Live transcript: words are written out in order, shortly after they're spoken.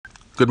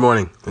Good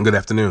morning and good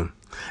afternoon,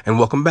 and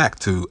welcome back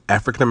to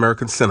African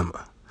American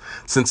Cinema.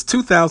 Since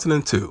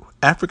 2002,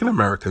 African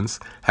Americans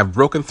have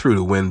broken through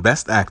to win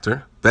Best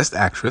Actor, Best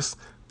Actress,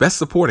 Best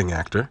Supporting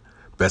Actor,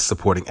 Best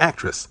Supporting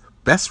Actress,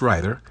 Best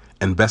Writer,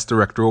 and Best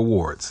Director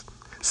awards.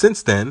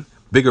 Since then,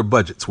 bigger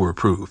budgets were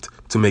approved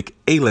to make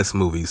A-list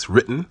movies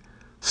written,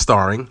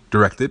 starring,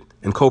 directed,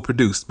 and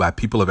co-produced by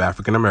people of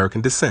African American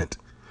descent.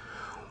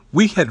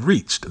 We had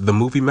reached the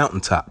movie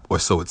mountaintop, or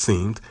so it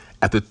seemed,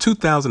 at the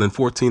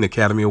 2014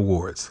 Academy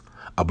Awards.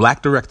 A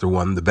black director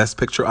won the Best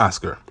Picture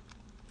Oscar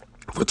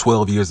for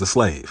 12 Years a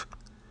Slave.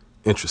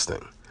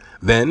 Interesting.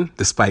 Then,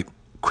 despite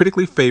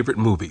critically favorite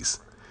movies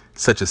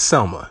such as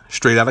Selma,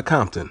 Straight Outta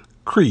Compton,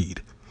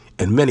 Creed,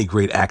 and many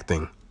great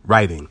acting,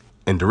 writing,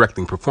 and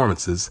directing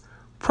performances,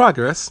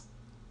 progress,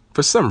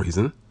 for some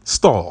reason,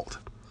 stalled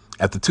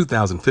at the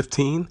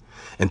 2015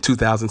 and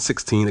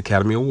 2016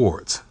 Academy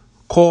Awards.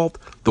 Called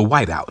the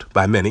Whiteout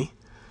by many,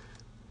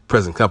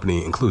 present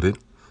company included,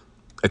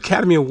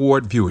 Academy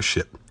Award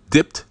viewership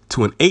dipped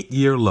to an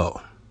 8-year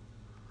low.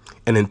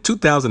 And in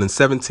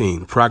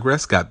 2017,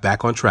 progress got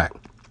back on track.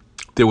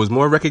 There was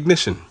more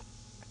recognition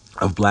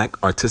of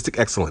black artistic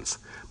excellence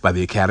by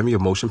the Academy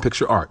of Motion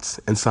Picture Arts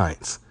and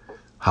Science,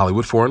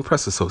 Hollywood Foreign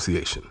Press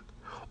Association,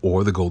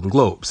 or the Golden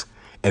Globes,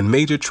 and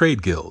major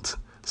trade guilds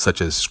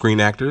such as Screen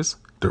Actors,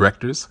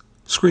 Directors,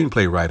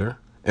 Screenplay Writer,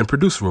 and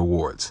Producer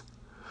Awards.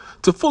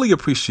 To fully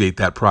appreciate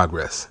that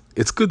progress,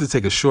 it's good to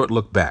take a short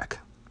look back.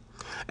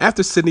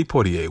 After Sidney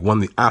Poitier won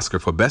the Oscar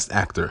for Best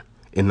Actor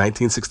in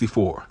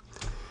 1964,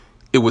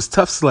 it was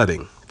tough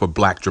sledding for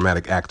black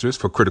dramatic actors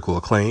for critical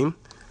acclaim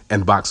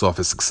and box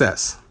office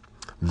success.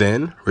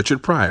 Then,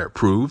 Richard Pryor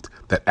proved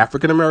that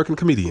African American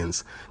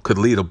comedians could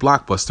lead a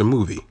blockbuster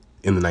movie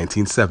in the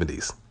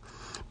 1970s.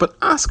 But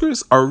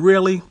Oscars are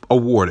rarely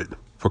awarded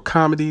for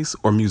comedies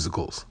or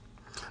musicals.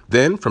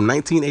 Then, from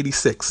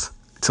 1986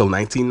 till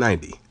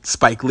 1990,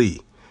 Spike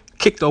Lee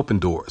kicked open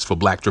doors for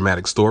black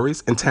dramatic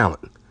stories and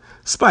talent.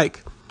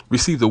 Spike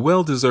received a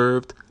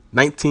well-deserved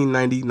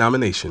 1990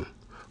 nomination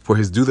for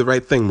his Do the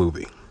Right Thing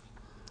movie.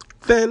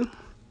 Then,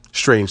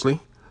 strangely,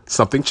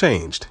 something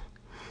changed.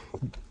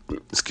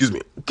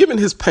 Given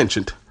his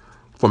penchant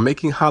for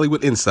making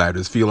Hollywood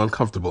insiders feel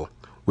uncomfortable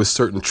with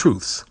certain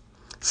truths,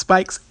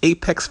 Spike's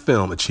apex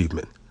film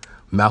achievement,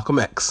 Malcolm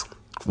X,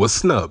 was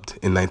snubbed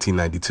in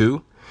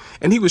 1992,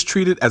 and he was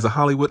treated as a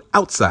Hollywood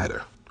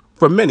outsider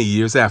for many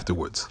years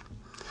afterwards.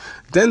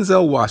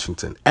 Denzel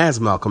Washington, as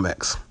Malcolm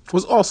X,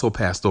 was also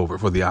passed over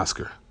for the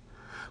Oscar,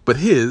 but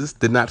his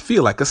did not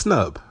feel like a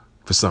snub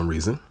for some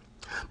reason.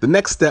 The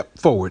next step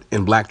forward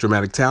in black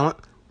dramatic talent,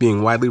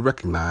 being widely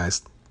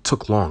recognized,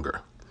 took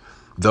longer.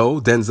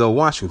 Though Denzel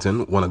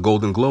Washington won a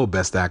Golden Globe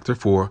Best Actor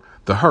for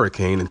The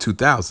Hurricane in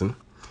 2000,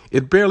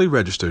 it barely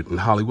registered in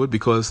Hollywood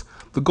because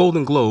the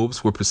Golden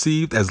Globes were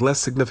perceived as less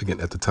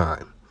significant at the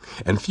time,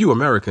 and few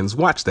Americans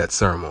watched that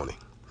ceremony.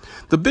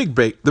 The big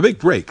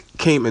break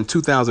came in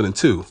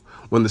 2002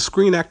 when the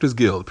Screen Actors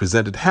Guild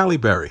presented Halle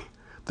Berry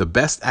the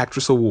Best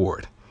Actress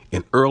Award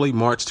in early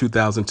March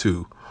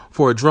 2002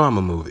 for a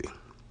drama movie.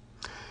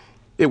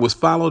 It was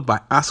followed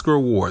by Oscar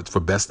awards for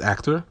Best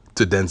Actor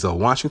to Denzel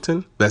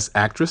Washington, Best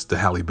Actress to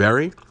Halle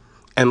Berry,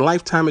 and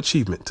Lifetime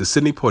Achievement to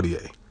Sidney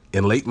Poitier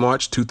in late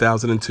March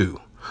 2002,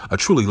 a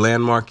truly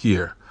landmark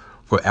year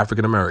for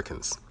African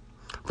Americans.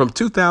 From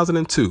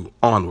 2002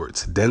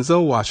 onwards,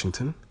 Denzel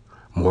Washington,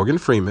 Morgan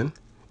Freeman,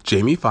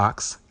 Jamie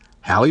Foxx,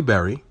 Halle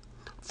Berry,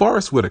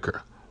 Forest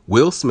Whitaker,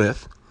 Will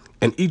Smith,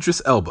 and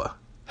Idris Elba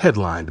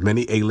headlined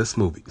many A-list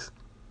movies.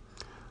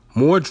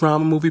 More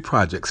drama movie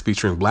projects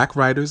featuring black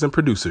writers and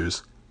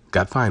producers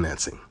got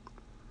financing.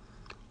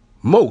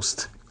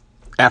 Most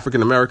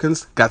African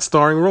Americans got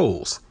starring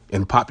roles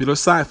in popular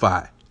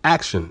sci-fi,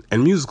 action,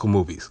 and musical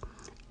movies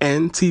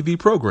and TV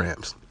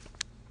programs.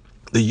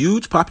 The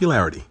huge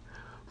popularity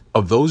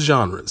of those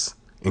genres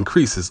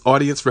increases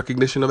audience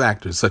recognition of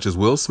actors such as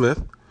Will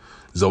Smith,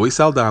 Zoe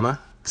Saldana,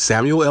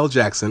 Samuel L.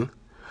 Jackson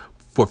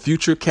for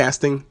future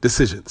casting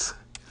decisions.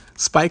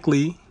 Spike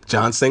Lee,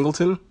 John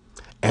Singleton,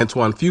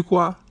 Antoine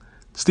Fuqua,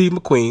 Steve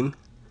McQueen,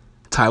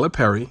 Tyler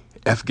Perry,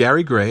 F.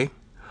 Gary Gray,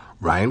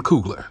 Ryan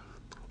Coogler,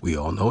 we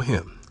all know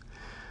him,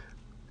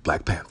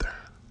 Black Panther,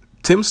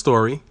 Tim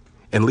Story,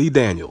 and Lee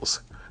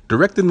Daniels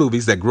directed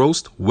movies that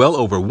grossed well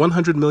over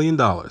 $100 million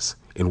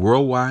in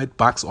worldwide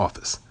box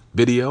office,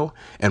 video,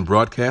 and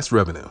broadcast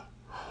revenue,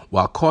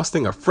 while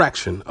costing a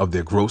fraction of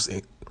their gross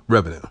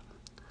revenue.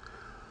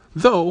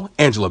 Though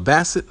Angela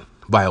Bassett,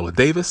 Viola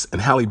Davis, and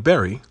Halle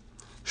Berry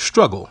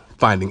struggle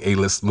finding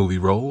A-list movie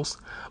roles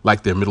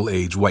like their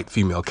middle-aged white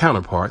female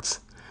counterparts,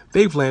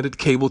 they've landed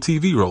cable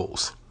TV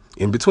roles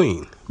in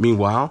between.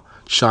 Meanwhile,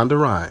 Shonda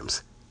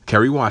Rhimes,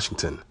 Kerry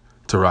Washington,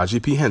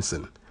 Taraji P.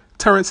 Henson,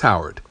 Terrence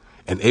Howard,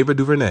 and Ava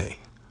DuVernay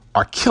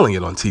are killing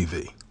it on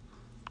TV.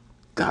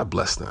 God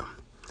bless them.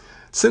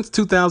 Since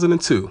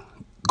 2002,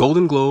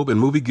 Golden Globe and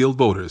Movie Guild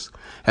voters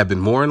have been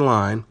more in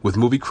line with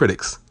movie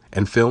critics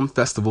and film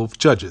festival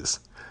judges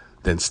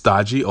than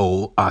stodgy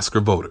old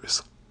Oscar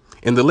voters.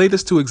 In the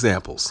latest two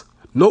examples,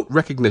 note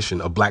recognition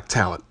of black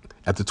talent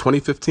at the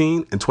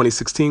 2015 and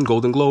 2016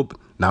 Golden Globe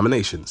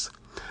nominations.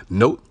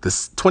 Note the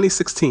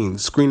 2016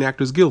 Screen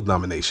Actors Guild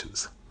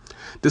nominations.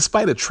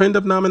 Despite a trend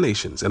of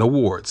nominations and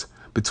awards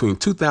between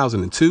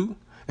 2002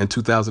 and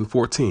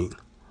 2014,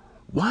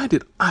 why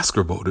did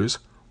Oscar voters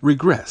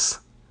regress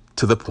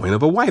to the point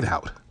of a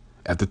whiteout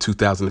at the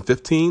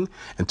 2015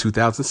 and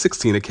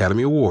 2016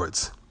 Academy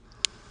Awards?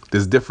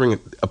 There's differing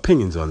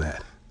opinions on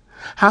that.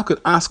 How could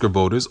Oscar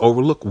voters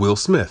overlook Will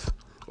Smith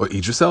or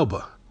Idris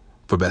Elba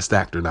for Best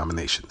Actor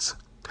nominations?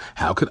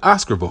 How could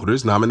Oscar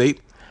voters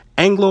nominate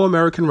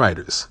Anglo-American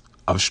writers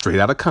of Straight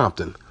Outta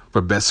Compton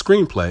for Best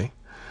Screenplay,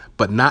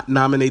 but not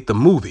nominate the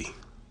movie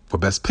for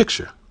Best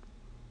Picture?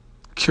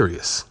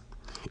 Curious.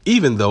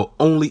 Even though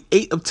only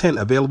 8 of 10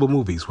 available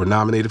movies were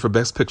nominated for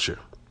Best Picture.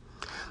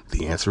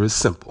 The answer is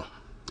simple.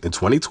 In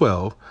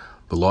 2012,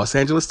 the Los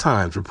Angeles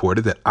Times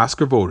reported that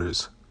Oscar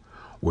voters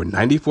were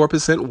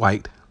 94%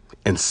 white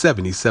and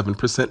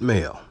 77%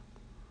 male.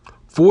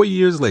 4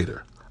 years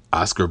later,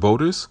 Oscar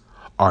voters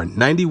are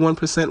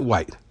 91%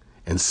 white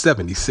and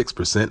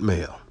 76%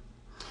 male.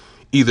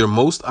 Either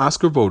most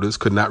Oscar voters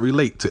could not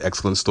relate to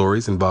excellent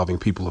stories involving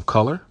people of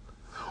color,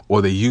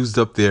 or they used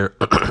up their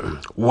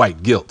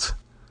white guilt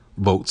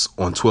votes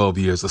on 12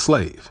 Years a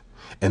Slave,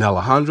 and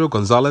Alejandro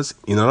González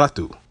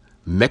Iñárritu,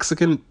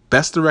 Mexican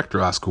Best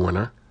Director Oscar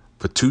winner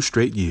for 2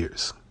 straight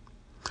years.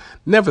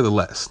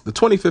 Nevertheless, the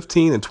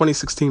 2015 and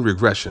 2016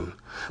 regression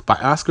by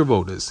Oscar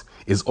voters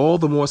is all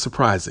the more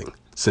surprising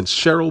since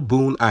Cheryl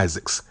Boone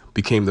Isaacs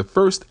became the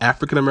first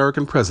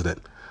African-American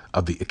president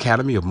of the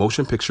Academy of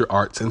Motion Picture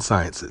Arts and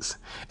Sciences,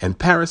 and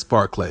Paris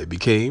Barclay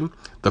became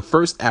the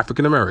first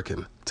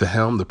African-American to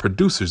helm the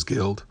Producers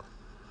Guild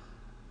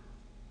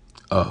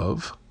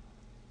of,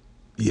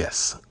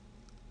 yes,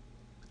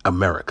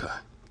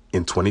 America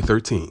in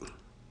 2013.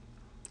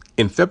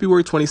 In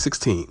February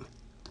 2016,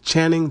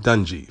 Channing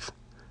Dunghive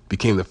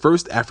became the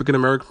first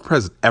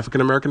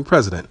African-American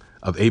president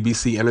of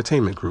ABC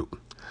Entertainment Group.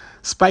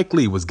 Spike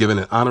Lee was given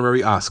an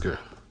honorary Oscar.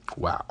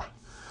 Wow,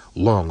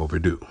 long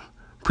overdue,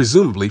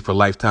 presumably for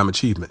lifetime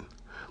achievement.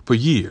 For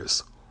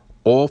years,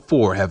 all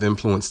 4 have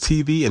influenced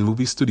TV and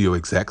movie studio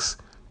execs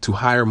to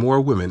hire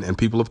more women and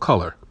people of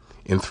color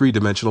in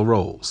 3-dimensional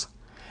roles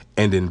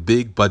and in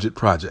big budget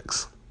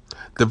projects.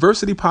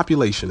 Diversity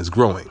population is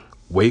growing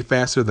way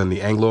faster than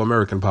the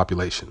Anglo-American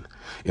population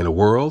in a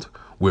world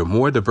where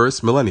more diverse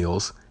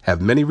millennials have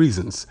many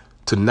reasons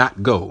to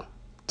not go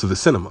to the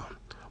cinema.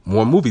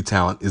 More movie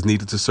talent is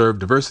needed to serve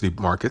diversity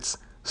markets,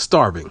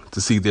 starving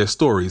to see their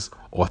stories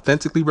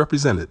authentically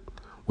represented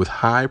with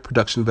high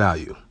production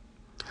value.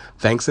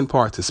 Thanks in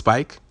part to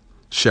Spike,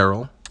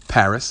 Cheryl,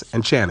 Paris,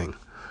 and Channing,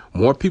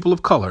 more people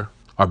of color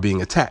are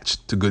being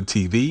attached to good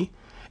TV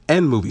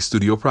and movie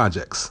studio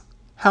projects.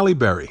 Halle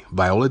Berry,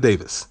 Viola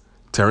Davis,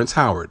 Terrence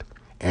Howard,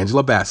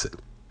 Angela Bassett,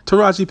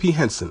 Taraji P.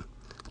 Henson,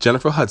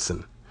 Jennifer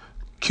Hudson,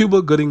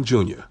 Cuba Gooding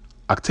Jr.,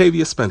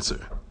 Octavia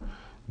Spencer,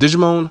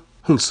 Djimon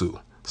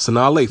Hounsou,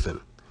 Sanaa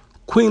Lathan,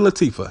 Queen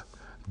Latifah,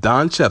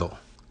 Don Cheadle,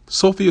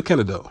 Sophia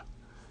Kennedy,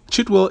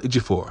 Chitwell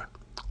Ejiofor,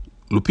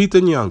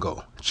 Lupita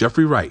Nyong'o,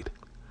 Jeffrey Wright,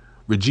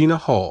 Regina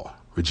Hall,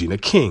 Regina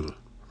King,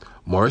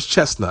 Morris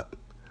Chestnut,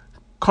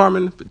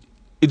 Carmen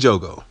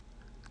Ejogo,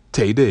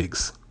 Taye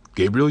Diggs,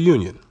 Gabriel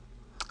Union,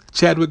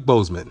 Chadwick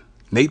Boseman,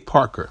 Nate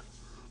Parker,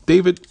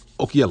 David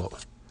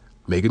Oyelowo,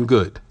 Megan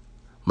Good,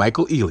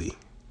 Michael Ealy,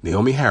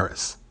 Naomi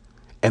Harris,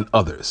 and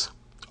others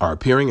are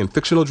appearing in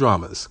fictional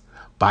dramas,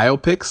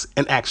 biopics,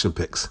 and action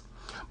pics,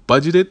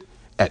 budgeted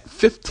at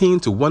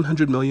 $15 to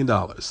 $100 million.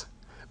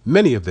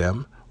 Many of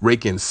them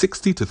rake in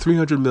 $60 to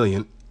 $300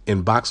 million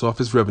in box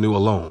office revenue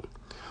alone.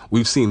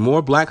 We've seen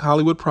more Black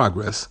Hollywood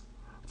progress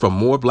from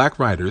more Black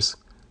writers,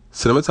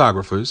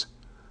 cinematographers,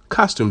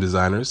 costume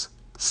designers,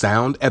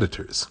 sound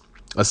editors,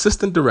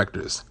 assistant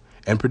directors,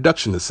 and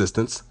production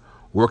assistants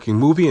working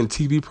movie and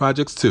TV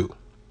projects too.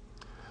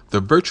 The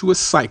virtuous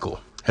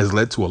cycle has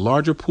led to a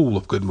larger pool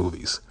of good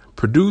movies,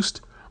 produced,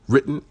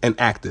 written, and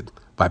acted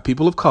by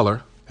people of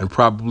color, and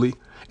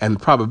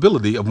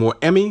probability of more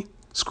Emmy,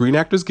 Screen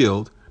Actors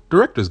Guild,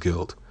 Directors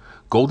Guild,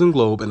 Golden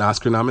Globe, and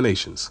Oscar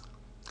nominations.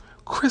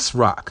 Chris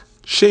Rock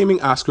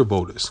shaming Oscar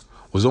voters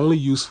was only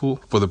useful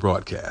for the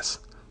broadcast.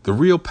 The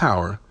real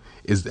power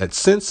is that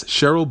since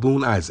Cheryl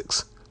Boone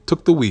Isaacs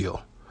took the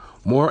wheel,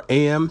 more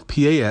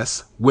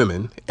AMPAS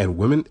women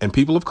and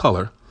people of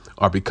color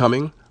are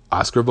becoming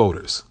Oscar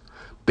voters.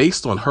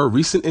 Based on her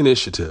recent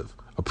initiative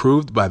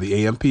approved by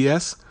the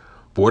AMPS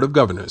Board of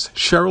Governors,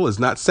 Cheryl is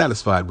not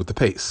satisfied with the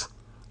pace.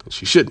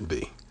 She shouldn't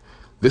be.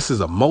 This is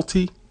a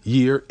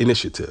multi-year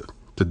initiative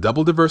to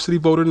double diversity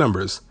voter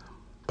numbers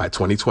by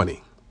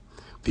 2020.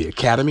 The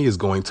Academy is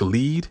going to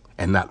lead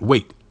and not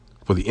wait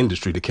for the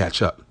industry to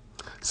catch up,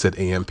 said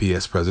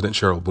AMPS President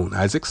Cheryl Boone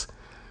Isaacs.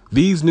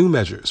 These new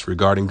measures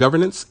regarding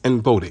governance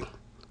and voting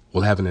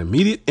will have an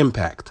immediate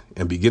impact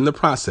and begin the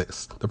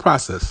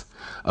process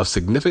of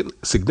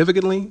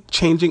significantly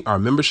changing our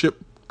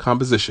membership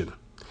composition.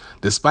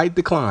 Despite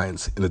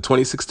declines in the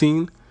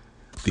 2016,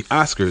 the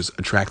Oscars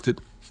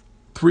attracted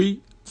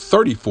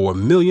 34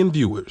 million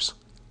viewers,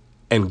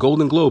 and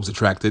Golden Globes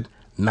attracted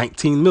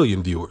 19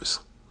 million viewers.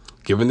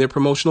 Given their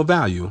promotional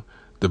value,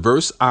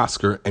 diverse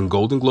Oscar and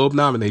Golden Globe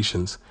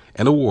nominations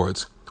and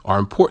awards are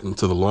important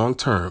to the long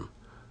term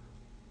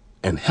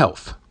and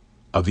health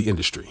of the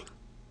industry.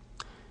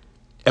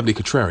 Ebony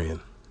Contrarian,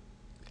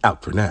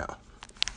 out for now.